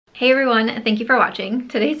Hey everyone, thank you for watching.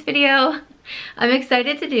 Today's video I'm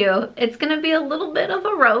excited to do. It's gonna be a little bit of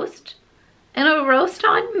a roast and a roast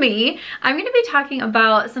on me. I'm gonna be talking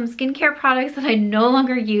about some skincare products that I no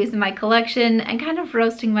longer use in my collection and kind of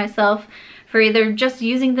roasting myself for either just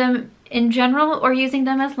using them in general or using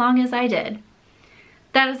them as long as I did.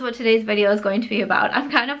 That is what today's video is going to be about.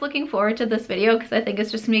 I'm kind of looking forward to this video because I think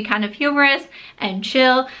it's just gonna be kind of humorous and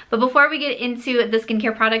chill. But before we get into the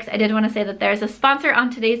skincare products, I did want to say that there's a sponsor on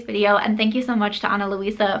today's video, and thank you so much to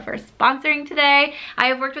Luisa for sponsoring today. I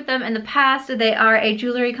have worked with them in the past. They are a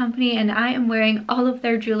jewelry company and I am wearing all of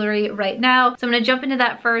their jewelry right now. So I'm gonna jump into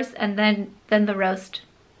that first and then the roast.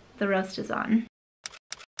 The roast is on.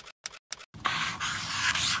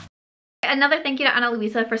 Another thank you to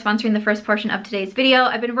Luisa for sponsoring the first portion of today's video.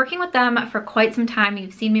 I've been working with them for quite some time.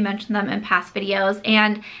 You've seen me mention them in past videos,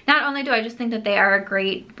 and not only do I just think that they are a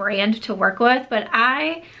great brand to work with, but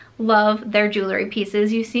I love their jewelry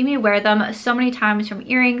pieces. You see me wear them so many times, from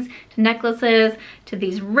earrings to necklaces to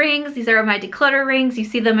these rings. These are my declutter rings. You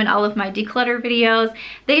see them in all of my declutter videos.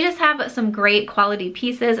 They just have some great quality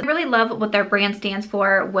pieces. I really love what their brand stands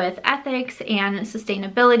for with ethics and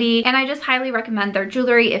sustainability, and I just highly recommend their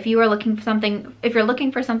jewelry if you are looking for something, if you're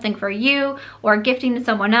looking for something for you or gifting to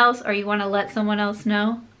someone else, or you want to let someone else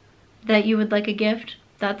know that you would like a gift.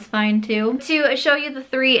 That's fine too. To show you the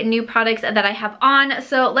 3 new products that I have on,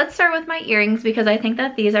 so let's start with my earrings because I think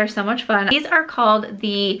that these are so much fun. These are called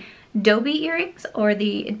the Dobby earrings or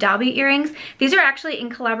the Dobby earrings. These are actually in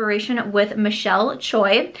collaboration with Michelle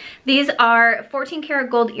Choi. These are 14 karat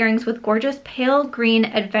gold earrings with gorgeous pale green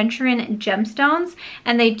adventurin gemstones,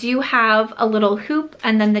 and they do have a little hoop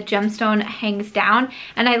and then the gemstone hangs down,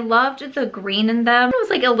 and I loved the green in them. It was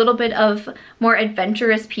like a little bit of more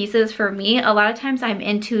adventurous pieces for me. A lot of times I'm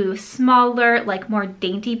into smaller, like more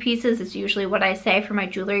dainty pieces is usually what I say for my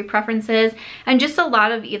jewelry preferences, and just a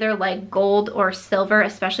lot of either like gold or silver,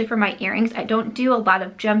 especially for my earrings. I don't do a lot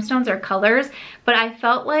of gemstones or colors, but I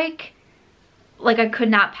felt like I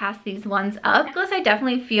could not pass these ones up. Necklace I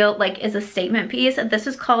definitely feel like is a statement piece. This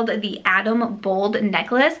is called the Atom Bold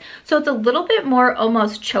necklace. So it's a little bit more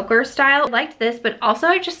almost choker style. I liked this, but also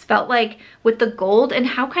I just felt like with the gold and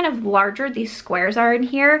how kind of larger these squares are in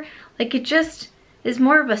here, like it just is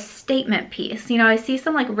more of a statement piece. You know, I see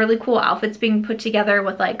some like really cool outfits being put together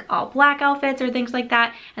with like all black outfits or things like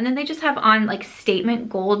that, and then they just have on like statement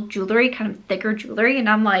gold jewelry, kind of thicker jewelry, and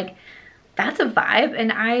I'm like, that's a vibe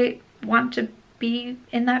and I want to be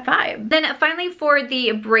in that vibe. Then finally for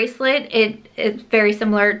the bracelet, it is very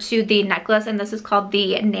similar to the necklace, and this is called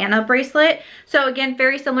the Nana bracelet. So again,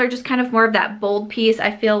 very similar, just kind of more of that bold piece.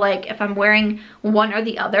 I feel like if I'm wearing one or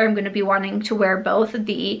the other, I'm going to be wanting to wear both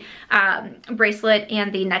the bracelet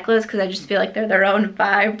and the necklace because I just feel like they're their own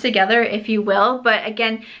vibe together, if you will. But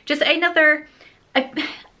again, just another, I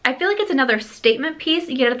feel like it's another statement piece,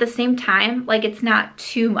 yet at the same time, like it's not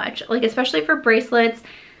too much, like especially for bracelets.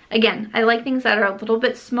 Again, I like things that are a little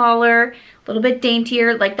bit smaller, a little bit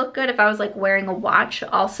daintier, like look good if I was like wearing a watch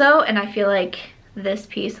also, and I feel like this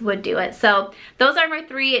piece would do it. So those are my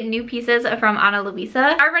 3 new pieces from Luisa.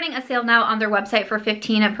 They are running a sale now on their website for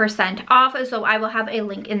 15% off, so I will have a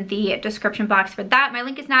link in the description box for that. My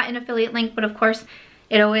link is not an affiliate link, but of course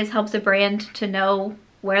it always helps a brand to know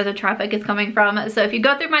where the traffic is coming from. So if you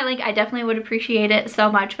go through my link, I definitely would appreciate it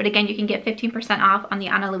so much. But again, you can get 15% off on the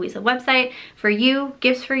Luisa website for you,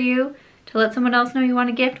 gifts for you, to let someone else know you want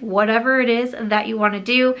to gift, whatever it is that you want to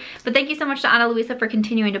do. But thank you so much to Luisa for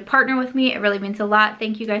continuing to partner with me. It really means a lot.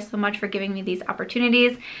 Thank you guys so much for giving me these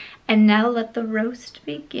opportunities. And now let the roast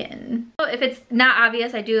begin. So if it's not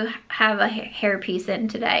obvious, I do have a hair piece in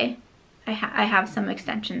today. I have some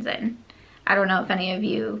extensions in. I don't know if any of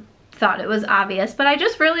you thought it was obvious, but I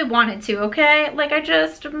just really wanted to, okay? Like I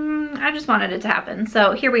just wanted it to happen.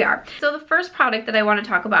 So here we are. So the first product that I want to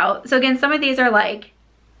talk about, so again, some of these are like,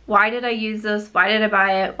 why did I use this? Why did I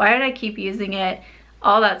buy it? Why did I keep using it?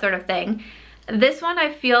 All that sort of thing. This one,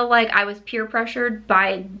 I feel like I was peer pressured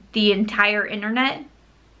by the entire internet,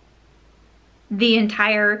 the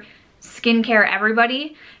entire skincare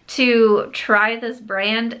everybody, to try this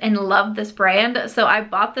brand and love this brand. So I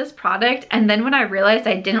bought this product, and then when I realized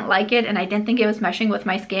I didn't like it and I didn't think it was meshing with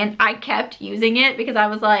my skin, I kept using it because I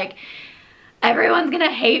was like, everyone's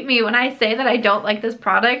gonna hate me when I say that I don't like this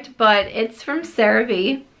product. But it's from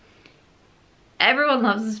Cerave. Everyone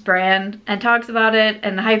loves this brand and talks about it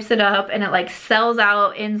and hypes it up, and it like sells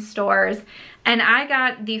out in stores. And I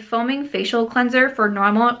got the foaming facial cleanser for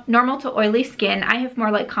normal to oily skin. I have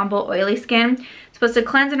more like combo oily skin. It's supposed to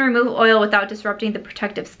cleanse and remove oil without disrupting the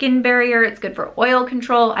protective skin barrier. It's good for oil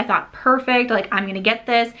control. I thought perfect, like I'm gonna get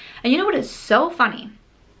this. And you know what is so funny?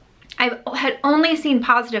 I had only seen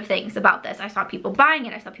positive things about this. I saw people buying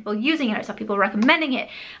it. I saw people using it. I saw people recommending it.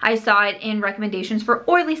 I saw it in recommendations for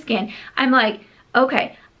oily skin. I'm like,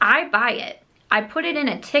 okay, I buy it. I put it in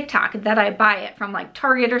a TikTok that I buy it from like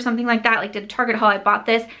Target or something like that. Like did a Target haul, I bought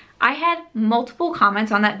this. I had multiple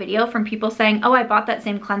comments on that video from people saying, oh, I bought that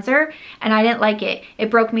same cleanser and I didn't like it. It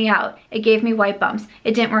broke me out. It gave me white bumps.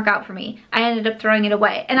 It didn't work out for me. I ended up throwing it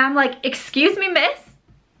away. And I'm like, excuse me, miss?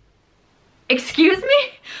 Excuse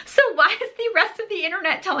me? So why is the rest of the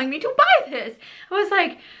internet telling me to buy this? I was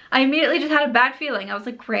like, I immediately just had a bad feeling. I was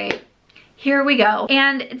like, great. Here we go.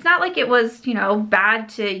 And it's not like it was, you know, bad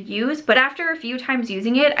to use, but after a few times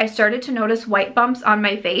using it, I started to notice white bumps on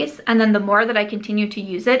my face. And then the more that I continued to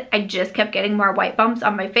use it, I just kept getting more white bumps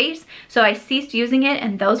on my face. So I ceased using it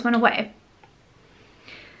and those went away.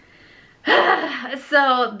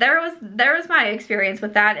 So there was my experience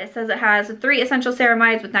with that. It says it has 3 essential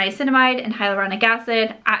ceramides with niacinamide and hyaluronic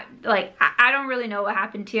acid. I don't really know what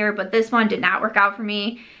happened here, but this one did not work out for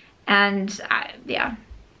me. And yeah.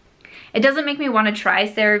 It doesn't make me want to try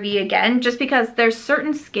Cerave again just because there's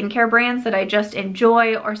certain skincare brands that I just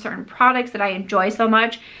enjoy or certain products that I enjoy so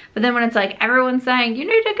much. But then when it's like everyone's saying, you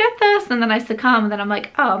need to get this, and then I succumb, and then I'm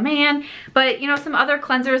like, oh man. But you know, some other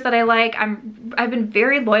cleansers that I like, I've been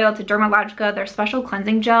very loyal to Dermalogica, their special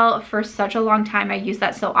cleansing gel for such a long time. I use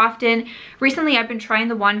that so often. Recently, I've been trying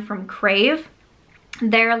the one from Crave.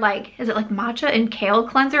 They're like, is it like matcha and kale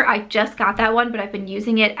cleanser? I just got that one, but I've been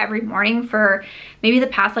using it every morning for maybe the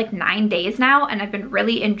past like 9 days now, and I've been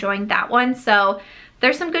really enjoying that one. So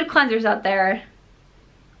there's some good cleansers out there,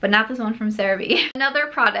 but not this one from Cerave. Another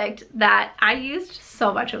product that I used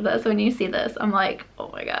so much of this, when you see this, I'm like, oh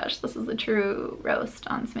my gosh, this is a true roast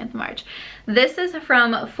on Samantha March. This is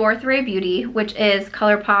from Fourth Ray Beauty, which is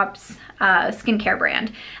ColourPop's skincare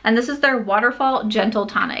brand. And this is their Waterfall Gentle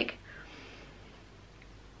Tonic.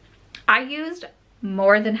 I used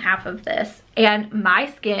more than half of this and my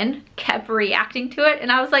skin kept reacting to it,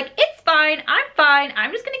 and I was like, it's fine,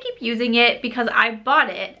 I'm just gonna keep using it because I bought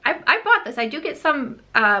it. I bought this. I do get some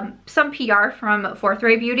PR from Fourth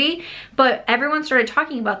Ray Beauty, but everyone started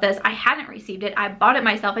talking about this. I hadn't received it. I bought it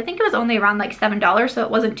myself. I think it was only around like $7, so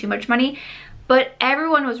it wasn't too much money. But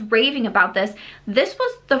everyone was raving about this. This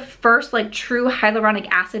was the first like true hyaluronic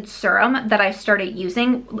acid serum that I started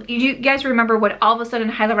using. You guys remember when all of a sudden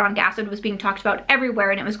hyaluronic acid was being talked about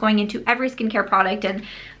everywhere and it was going into every skincare product and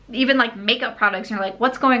even like makeup products, and you're like,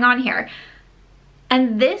 what's going on here?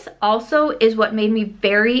 And this also is what made me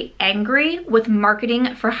very angry with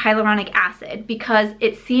marketing for hyaluronic acid, because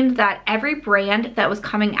it seemed that every brand that was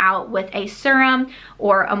coming out with a serum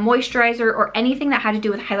or a moisturizer or anything that had to do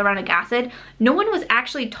with hyaluronic acid, no one was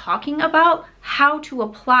actually talking about how to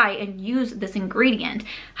apply and use this ingredient.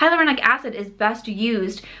 Hyaluronic acid is best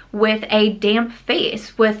used with a damp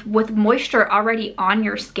face, with moisture already on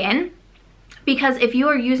your skin. Because if you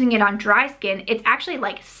are using it on dry skin, it's actually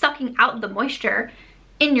like sucking out the moisture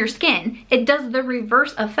in your skin. It does the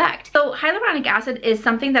reverse effect. So hyaluronic acid is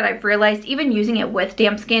something that I've realized, even using it with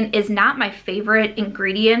damp skin, is not my favorite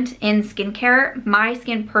ingredient in skincare. My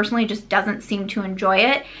skin personally just doesn't seem to enjoy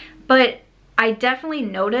it, but I definitely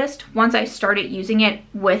noticed once I started using it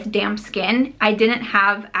with damp skin, I didn't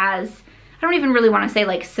have as, I don't even really want to say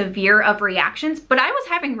like severe of reactions, but I was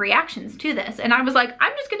having reactions to this, and I was like,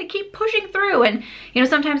 I'm just going to keep pushing through. And you know,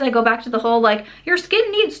 sometimes I go back to the whole like, your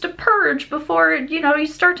skin needs to purge before, you know, you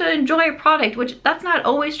start to enjoy a product, which that's not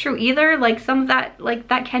always true either. Like some of that, like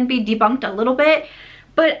that can be debunked a little bit,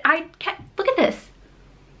 but I kept, look at this,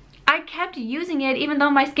 I kept using it even though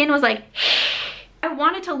my skin was like, I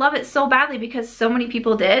wanted to love it so badly because so many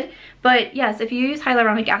people did. But yes, if you use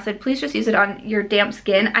hyaluronic acid, please just use it on your damp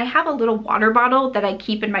skin. I have a little water bottle that I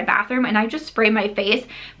keep in my bathroom, and I just spray my face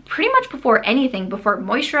pretty much before anything, before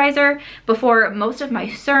moisturizer, before most of my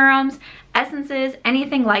serums, essences,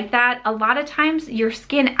 anything like that. A lot of times your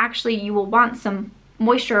skin actually, you will want some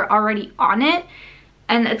moisture already on it,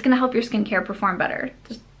 and it's gonna help your skincare perform better.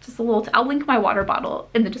 Just a little, I'll link my water bottle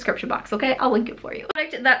in the description box, okay? I'll link it for you.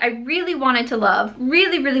 Product that I really wanted to love,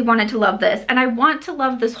 really wanted to love this, and I want to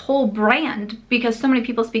love this whole brand because so many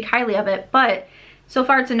people speak highly of it, but so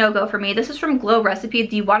far it's a no-go for me. This is from Glow Recipe,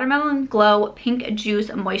 the Watermelon Glow Pink Juice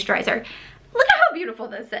Moisturizer. Look at how beautiful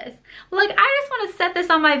this is. Like, I just want to set this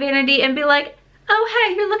on my vanity and be like, oh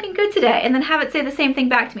hey, you're looking good today, and then have it say the same thing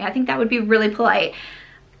back to me. I think that would be really polite.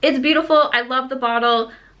 It's beautiful. I love the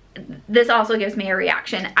bottle. this also gives me a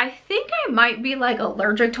reaction. I think I might be like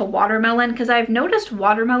allergic to watermelon, because I've noticed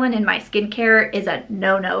watermelon in my skincare is a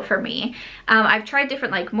no-no for me. I've tried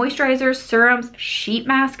different like moisturizers, serums, sheet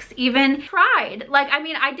masks even. Tried, like, I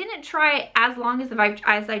mean, I didn't try as long as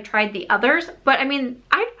I tried the others, but I mean,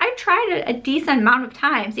 I tried it a decent amount of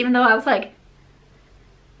times, even though I was like,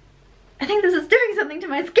 I think this is doing something to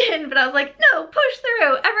my skin, but I was like, no, push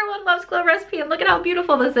through. Everyone loves Glow Recipe, and look at how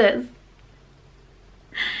beautiful this is.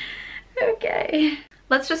 Okay,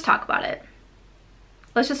 let's just talk about it.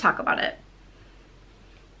 Let's just talk about it.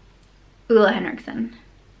 Olehenriksen.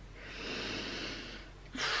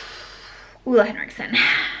 Olehenriksen.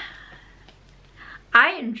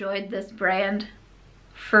 I enjoyed this brand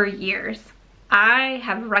for years. I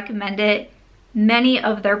have recommended many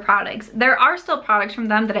of their products. There are still products from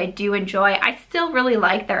them that I do enjoy. I still really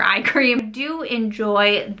like their eye cream. I do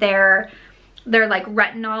enjoy their like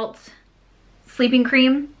retinol sleeping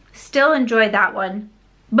cream. Still enjoy that one.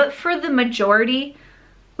 But for the majority,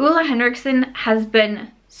 Olehenriksen has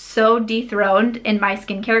been so dethroned in my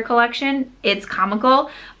skincare collection. It's comical.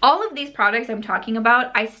 All of these products I'm talking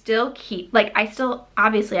about, I still keep, like,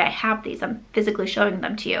 obviously I have these. I'm physically showing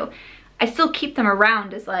them to you. I still keep them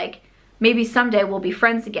around as like, maybe someday we'll be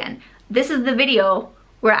friends again. This is the video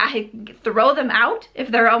where I throw them out if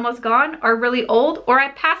they're almost gone or really old, or I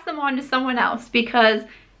pass them on to someone else, because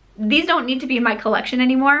these don't need to be in my collection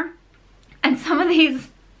anymore. And some of these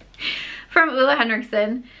from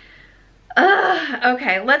Olehenriksen.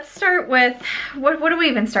 Okay, let's start with, what do we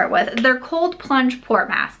even start with? Their Cold Plunge Pore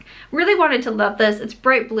Mask. Really wanted to love this. It's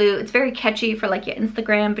bright blue. It's very catchy for like your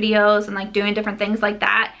Instagram videos and like doing different things like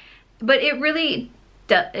that. But it really,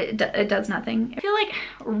 it does nothing. I feel like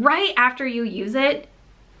right after you use it,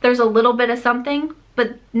 there's a little bit of something,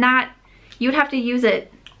 but not, you'd have to use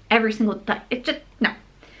it every single time. It just, no.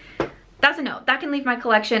 That's a no. That can leave my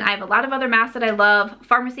collection. I have a lot of other masks that I love.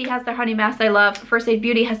 Pharmacy has their honey mask I love. First Aid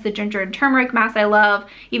Beauty has the ginger and turmeric mask I love.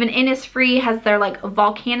 Even Innisfree has their like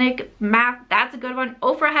volcanic mask. That's a good one.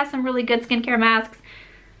 Ofra has some really good skincare masks.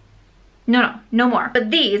 No more.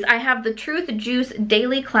 But these, I have the Truth Juice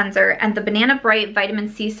Daily Cleanser and the Banana Bright Vitamin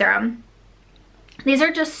C Serum. These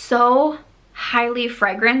are just so highly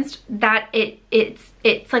fragranced that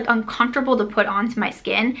it's like uncomfortable to put onto my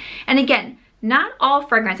skin. And again, not all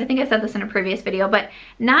fragrance, I think I said this in a previous video, but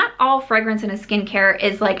not all fragrance in a skincare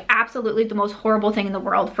is like absolutely the most horrible thing in the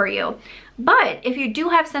world for you. But if you do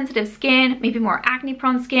have sensitive skin, maybe more acne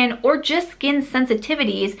prone skin, or just skin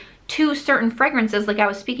sensitivities to certain fragrances, like I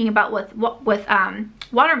was speaking about with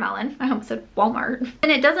watermelon, I almost said Walmart.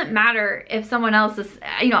 And it doesn't matter if someone else is,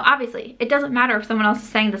 you know, obviously it doesn't matter if someone else is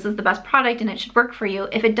saying this is the best product and it should work for you.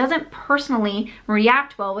 If it doesn't personally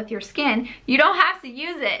react well with your skin, you don't have to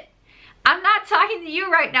use it. I'm not talking to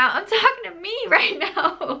you right now. I'm talking to me right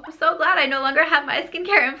now. I'm so glad I no longer have my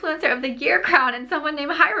skincare influencer of the year crown and someone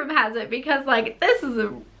named Hiram has it, because like this is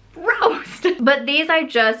a roast. But these I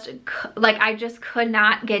just could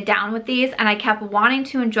not get down with these, and I kept wanting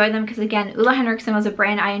to enjoy them because again, Olehenriksen was a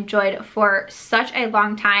brand I enjoyed for such a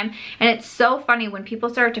long time. And it's so funny when people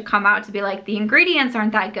start to come out to be like the ingredients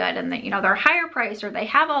aren't that good, and that, you know, they're higher priced, or they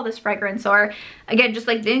have all this fragrance, or again, just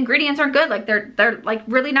like the ingredients aren't good, like they're like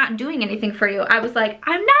really not doing anything for you. I was like,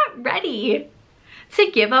 I'm not ready to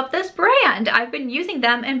give up this brand. I've been using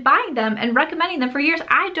them and buying them and recommending them for years.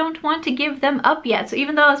 I don't want to give them up yet. So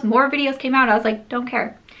even though as more videos came out, I was like, don't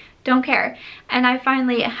care. And I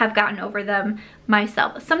finally have gotten over them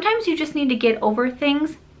myself. Sometimes you just need to get over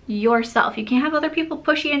things yourself. You can't have other people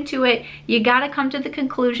push you into it. You gotta come to the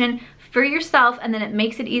conclusion for yourself, and then it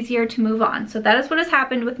makes it easier to move on. So that is what has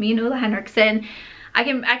happened with me and Olehenriksen. I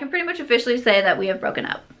can pretty much officially say that we have broken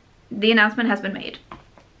up. The announcement has been made.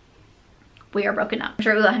 We are broken up. I'm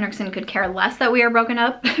sure Olehenriksen could care less that we are broken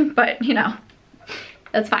up, but you know,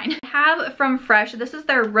 that's fine. I have from Fresh, this is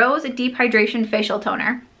their Rose Deep Hydration Facial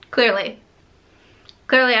Toner. Clearly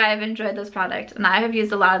I have enjoyed this product, and I have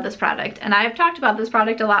used a lot of this product, and I have talked about this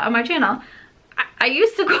product a lot on my channel. I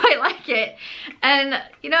used to quite like it, and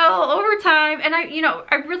you know, over time, and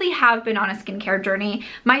I really have been on a skincare journey.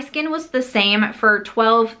 My skin was the same for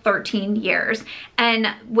 12-13 years, and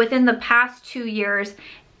within the past 2 years,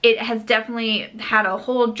 it has definitely had a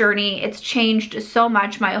whole journey. It's changed so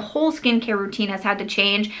much. My whole skincare routine has had to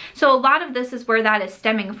change. So a lot of this is where that is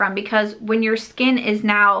stemming from, because when your skin is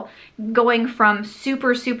now going from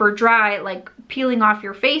super dry, like peeling off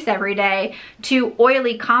your face every day, to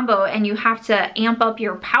oily combo, and you have to amp up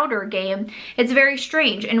your powder game, it's very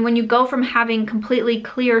strange. And when you go from having completely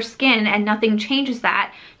clear skin and nothing changes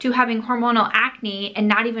that, to having hormonal acne and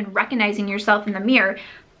not even recognizing yourself in the mirror,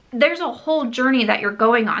 there's a whole journey that you're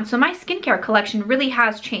going on. So my skincare collection really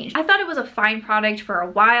has changed. I thought it was a fine product for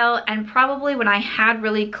a while, and probably when I had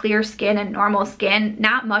really clear skin and normal skin,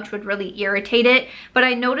 not much would really irritate it. But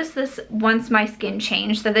I noticed this once my skin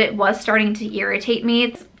changed, that it was starting to irritate me.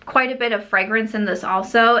 It's quite a bit of fragrance in this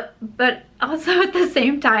also, but also at the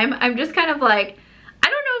same time, I'm just kind of like, I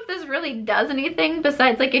don't know if this really does anything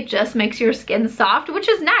besides like it just makes your skin soft, which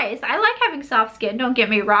is nice. I like having soft skin, don't get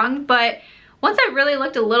me wrong, but once I really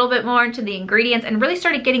looked a little bit more into the ingredients and really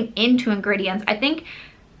started getting into ingredients, I think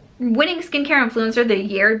winning Skincare Influencer of the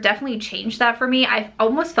Year definitely changed that for me. I've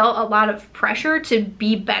almost felt a lot of pressure to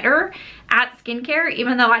be better at skincare,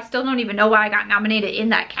 even though I still don't even know why I got nominated in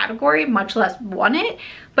that category, much less won it.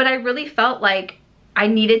 But I really felt like I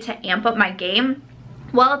needed to amp up my game.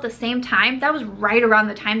 While at the same time, that was right around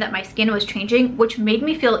the time that my skin was changing, which made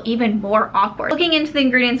me feel even more awkward. Looking into the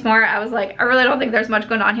ingredients more, I was like, I really don't think there's much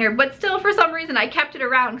going on here, but still for some reason I kept it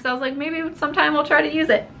around because I was like, maybe sometime I'll try to use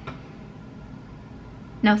it.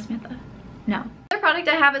 No, Samantha, no. The other product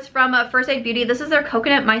I have is from First Aid Beauty. This is their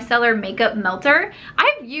Coconut Micellar Makeup Melter.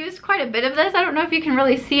 I've used quite a bit of this. I don't know if you can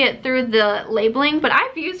really see it through the labeling, but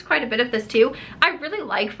I've used quite a bit of this too. I really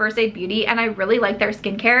like First Aid Beauty and I really like their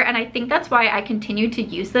skincare, and I think that's why I continue to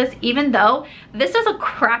use this, even though this does a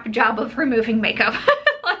crap job of removing makeup.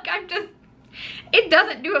 Like, it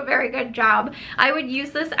doesn't do a very good job. I would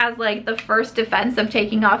use this as like the first defense of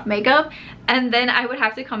taking off makeup, and then I would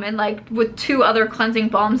have to come in like with 2 other cleansing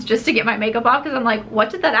balms just to get my makeup off, because I'm like, what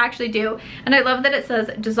did that actually do? And I love that it says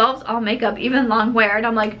dissolves all makeup, even long wear, and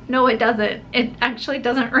I'm like, no, it doesn't. It actually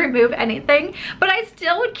doesn't remove anything, but I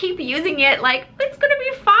still would keep using it like, it's gonna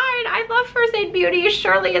be fine. I love First Aid Beauty.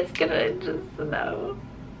 Surely it's gonna just, no.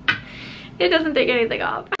 It doesn't take anything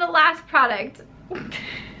off. The last product.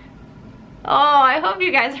 Oh, I hope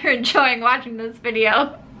you guys are enjoying watching this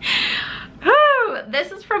video.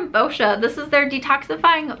 This is from Boscia. This is their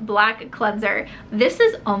Detoxifying Black Cleanser. This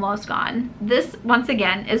is almost gone. This, once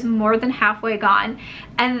again, is more than halfway gone.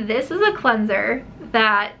 And this is a cleanser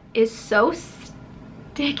that is so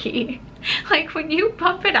sticky. Like, when you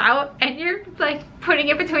pump it out and you're like putting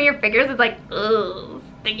it between your fingers, it's like, ugh,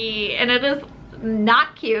 sticky. And it is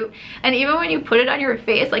not cute. And even when you put it on your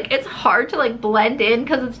face, like, it's hard to like blend in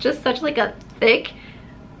because it's just such like a thick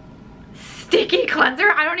sticky cleanser.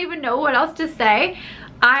 I don't even know what else to say.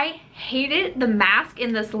 I hated the mask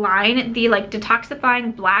in this line, the like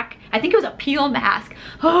detoxifying black, I think it was a peel mask.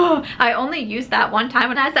 Oh, I only used that one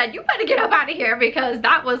time and I said, you better get up out of here, because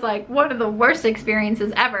that was like one of the worst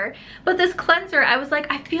experiences ever. But this cleanser, I was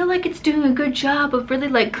like, I feel like it's doing a good job of really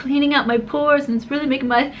like cleaning out my pores, and it's really making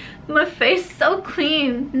my face so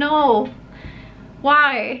clean. No,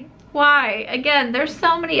 why? Why? Again, there's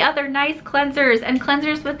so many other nice cleansers, and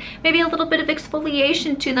cleansers with maybe a little bit of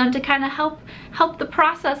exfoliation to them to kind of help the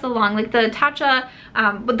process along, like the Tatcha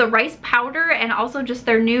with the rice powder, and also just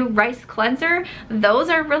their new rice cleanser. Those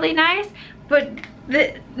are really nice, but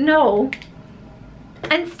no.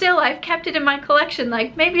 And still, I've kept it in my collection.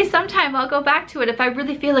 Like, maybe sometime I'll go back to it if I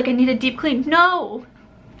really feel like I need a deep clean. No,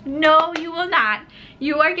 no, you will not.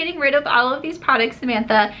 You are getting rid of all of these products,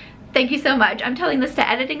 Samantha. Thank you so much. I'm telling this to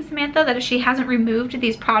editing Samantha that if she hasn't removed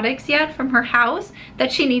these products yet from her house,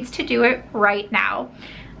 that she needs to do it right now.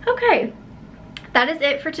 Okay, that is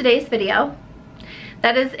it for today's video.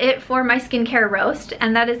 That is it for my skincare roast,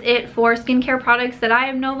 and that is it for skincare products that I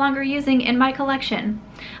am no longer using in my collection.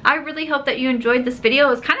 I really hope that you enjoyed this video.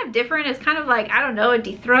 It was kind of different. It's kind of like, I don't know, a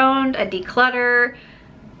dethroned, a declutter,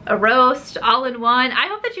 a roast, all in one. I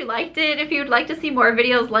hope that you liked it. If you'd like to see more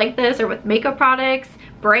videos like this, or with makeup products,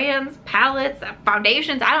 brands, palettes,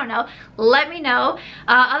 foundations, I don't know, let me know.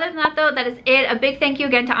 Other than that though, that is it. A big thank you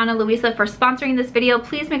again to Ana Luisa for sponsoring this video.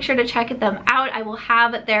 Please make sure to check them out. I will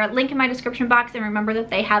have their link in my description box, and remember that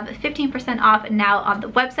they have 15% off now on the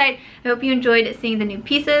website. I hope you enjoyed seeing the new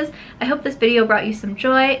pieces. I hope this video brought you some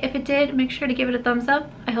joy. If it did, make sure to give it a thumbs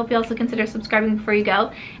up. I hope you also consider subscribing before you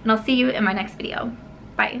go, and I'll see you in my next video.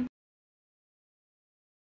 Bye.